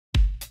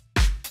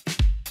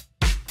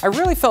I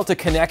really felt a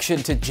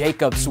connection to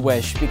Jacob's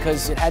wish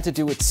because it had to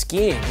do with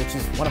skiing, which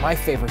is one of my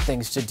favorite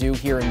things to do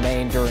here in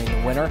Maine during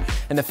the winter.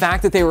 And the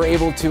fact that they were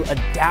able to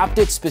adapt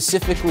it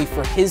specifically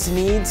for his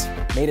needs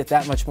made it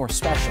that much more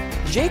special.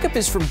 Jacob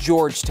is from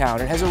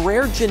Georgetown and has a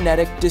rare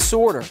genetic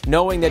disorder.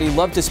 Knowing that he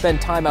loved to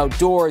spend time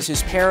outdoors,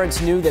 his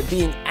parents knew that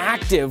being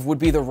active would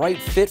be the right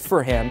fit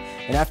for him.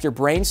 And after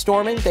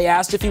brainstorming, they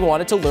asked if he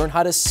wanted to learn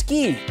how to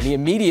ski. And he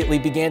immediately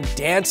began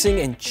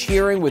dancing and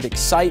cheering with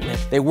excitement.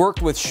 They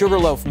worked with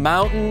Sugarloaf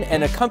Mountain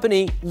and a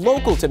company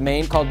local to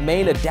Maine called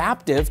Maine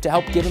Adaptive to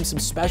help give him some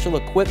special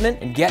equipment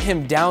and get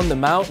him down the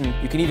mountain.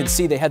 You can even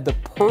see they had the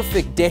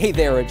perfect day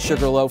there at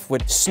Sugarloaf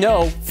with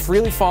snow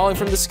freely falling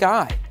from the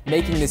sky.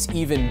 Making this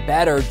even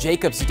better,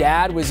 Jacob's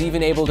dad was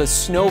even able to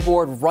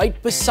snowboard right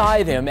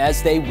beside him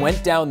as they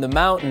went down the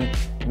mountain,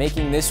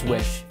 making this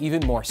wish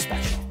even more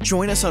special.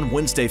 Join us on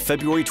Wednesday,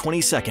 February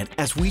 22nd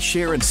as we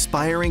share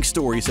inspiring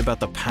stories about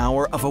the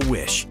power of a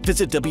wish.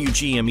 Visit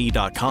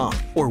WGME.com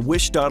or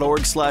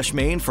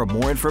wish.org/Maine for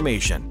more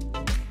information.